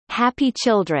Happy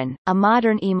children, a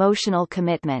modern emotional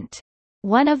commitment.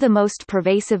 One of the most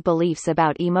pervasive beliefs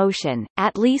about emotion,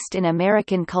 at least in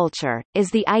American culture, is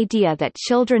the idea that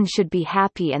children should be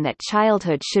happy and that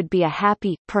childhood should be a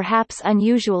happy, perhaps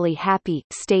unusually happy,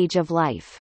 stage of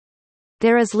life.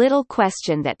 There is little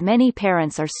question that many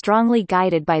parents are strongly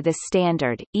guided by this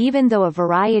standard, even though a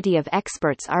variety of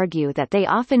experts argue that they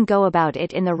often go about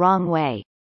it in the wrong way.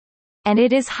 And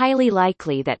it is highly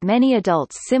likely that many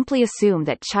adults simply assume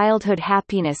that childhood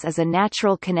happiness is a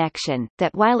natural connection,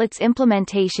 that while its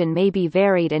implementation may be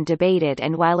varied and debated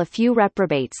and while a few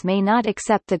reprobates may not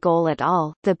accept the goal at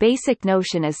all, the basic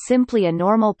notion is simply a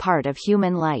normal part of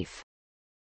human life.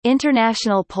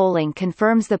 International polling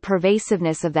confirms the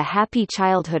pervasiveness of the happy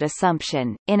childhood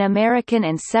assumption, in American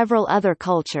and several other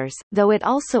cultures, though it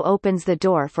also opens the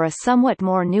door for a somewhat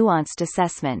more nuanced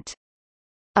assessment.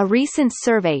 A recent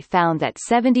survey found that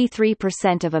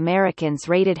 73% of Americans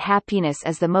rated happiness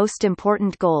as the most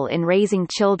important goal in raising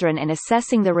children and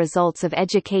assessing the results of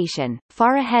education,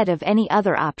 far ahead of any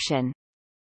other option.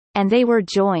 And they were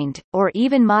joined, or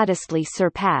even modestly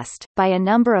surpassed, by a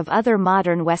number of other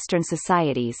modern Western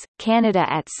societies, Canada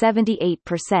at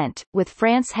 78%, with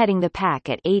France heading the pack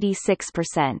at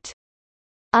 86%.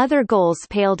 Other goals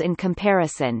paled in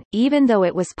comparison. Even though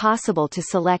it was possible to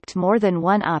select more than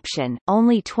one option,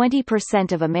 only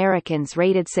 20% of Americans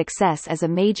rated success as a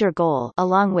major goal,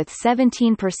 along with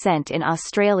 17% in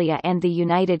Australia and the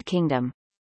United Kingdom.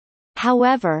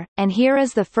 However, and here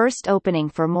is the first opening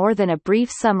for more than a brief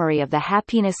summary of the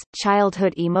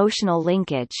happiness-childhood emotional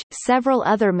linkage, several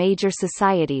other major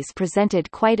societies presented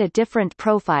quite a different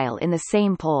profile in the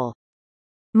same poll.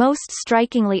 Most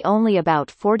strikingly, only about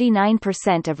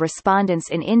 49% of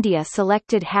respondents in India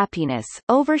selected happiness,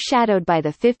 overshadowed by the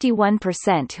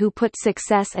 51% who put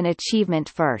success and achievement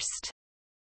first.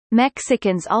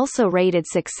 Mexicans also rated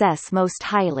success most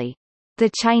highly.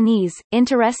 The Chinese,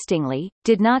 interestingly,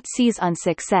 did not seize on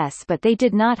success, but they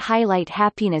did not highlight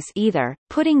happiness either,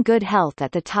 putting good health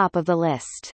at the top of the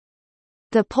list.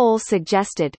 The poll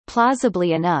suggested,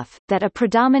 plausibly enough, that a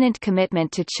predominant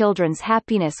commitment to children's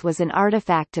happiness was an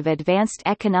artifact of advanced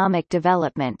economic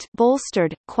development,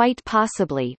 bolstered, quite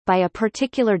possibly, by a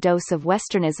particular dose of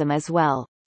Westernism as well.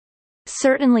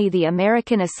 Certainly the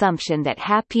American assumption that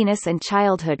happiness and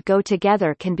childhood go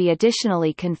together can be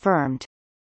additionally confirmed.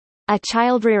 A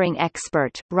child-rearing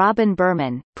expert, Robin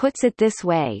Berman, puts it this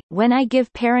way: "When I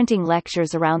give parenting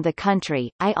lectures around the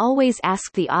country, I always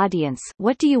ask the audience,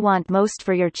 what do you want most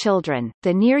for your children?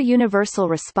 The near-universal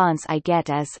response I get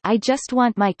is, I just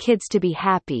want my kids to be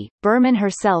happy." Berman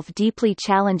herself deeply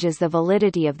challenges the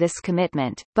validity of this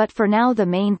commitment, but for now the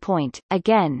main point,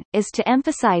 again, is to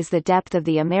emphasize the depth of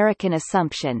the American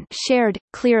assumption, shared,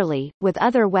 clearly, with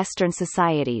other Western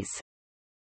societies.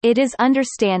 It is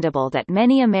understandable that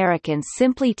many Americans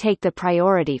simply take the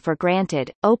priority for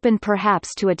granted, open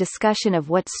perhaps to a discussion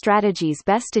of what strategies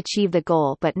best achieve the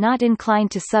goal but not inclined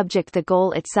to subject the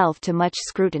goal itself to much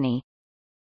scrutiny.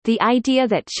 The idea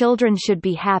that children should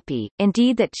be happy,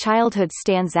 indeed that childhood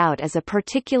stands out as a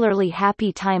particularly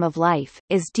happy time of life,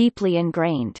 is deeply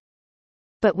ingrained.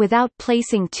 But without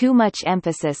placing too much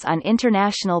emphasis on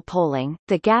international polling,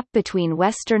 the gap between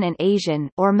Western and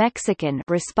Asian or Mexican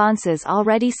responses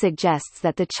already suggests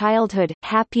that the childhood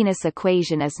happiness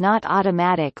equation is not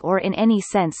automatic or in any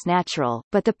sense natural,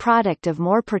 but the product of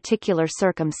more particular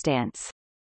circumstance.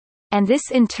 And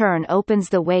this in turn opens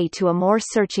the way to a more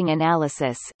searching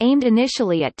analysis, aimed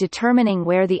initially at determining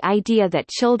where the idea that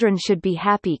children should be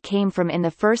happy came from in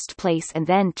the first place and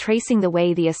then tracing the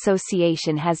way the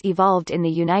association has evolved in the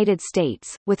United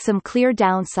States, with some clear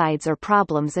downsides or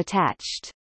problems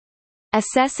attached.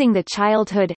 Assessing the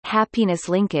childhood happiness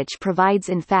linkage provides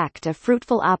in fact a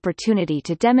fruitful opportunity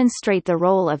to demonstrate the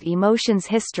role of emotions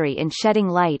history in shedding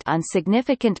light on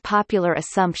significant popular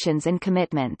assumptions and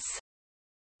commitments.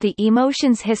 The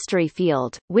emotions history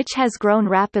field, which has grown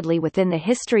rapidly within the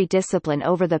history discipline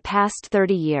over the past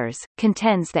 30 years,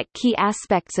 contends that key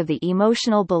aspects of the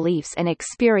emotional beliefs and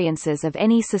experiences of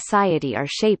any society are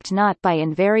shaped not by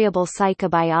invariable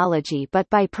psychobiology but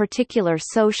by particular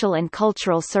social and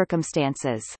cultural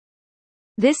circumstances.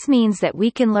 This means that we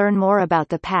can learn more about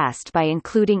the past by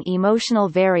including emotional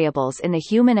variables in the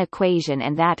human equation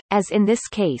and that, as in this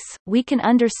case, we can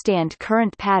understand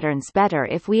current patterns better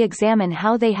if we examine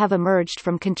how they have emerged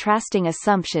from contrasting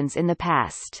assumptions in the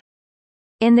past.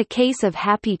 In the case of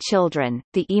happy children,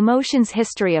 the emotions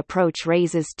history approach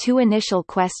raises two initial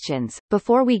questions,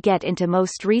 before we get into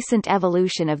most recent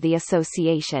evolution of the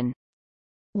association.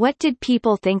 What did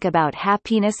people think about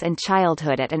happiness and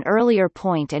childhood at an earlier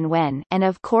point, and when, and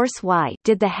of course why,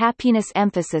 did the happiness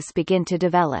emphasis begin to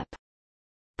develop?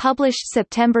 Published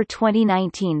September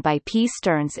 2019 by P.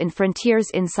 Stearns in Frontiers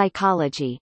in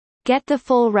Psychology. Get the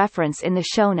full reference in the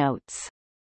show notes.